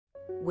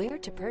Where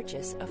to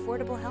purchase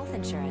affordable health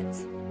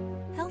insurance.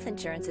 Health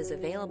insurance is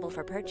available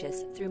for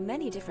purchase through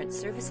many different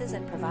services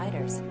and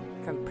providers.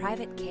 From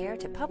private care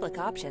to public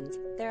options,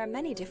 there are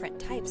many different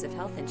types of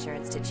health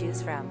insurance to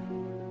choose from.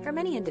 For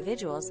many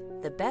individuals,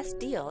 the best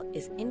deal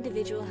is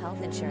individual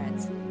health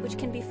insurance, which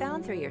can be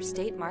found through your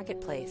state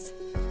marketplace.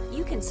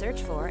 You can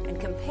search for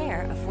and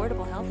compare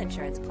affordable health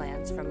insurance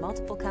plans from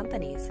multiple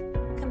companies.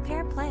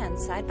 Compare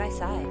plans side by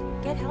side,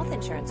 get health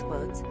insurance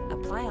quotes,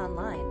 apply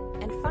online,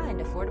 and find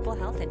affordable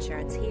health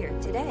insurance here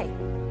today.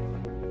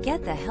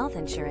 Get the health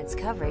insurance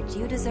coverage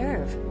you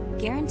deserve.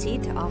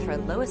 Guaranteed to offer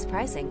lowest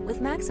pricing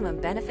with maximum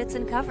benefits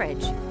and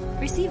coverage.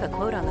 Receive a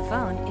quote on the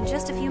phone in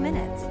just a few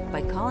minutes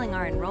by calling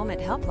our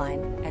enrollment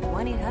helpline at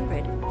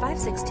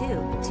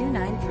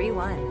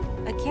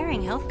 1-800-562-2931. A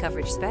caring health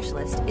coverage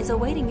specialist is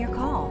awaiting your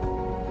call.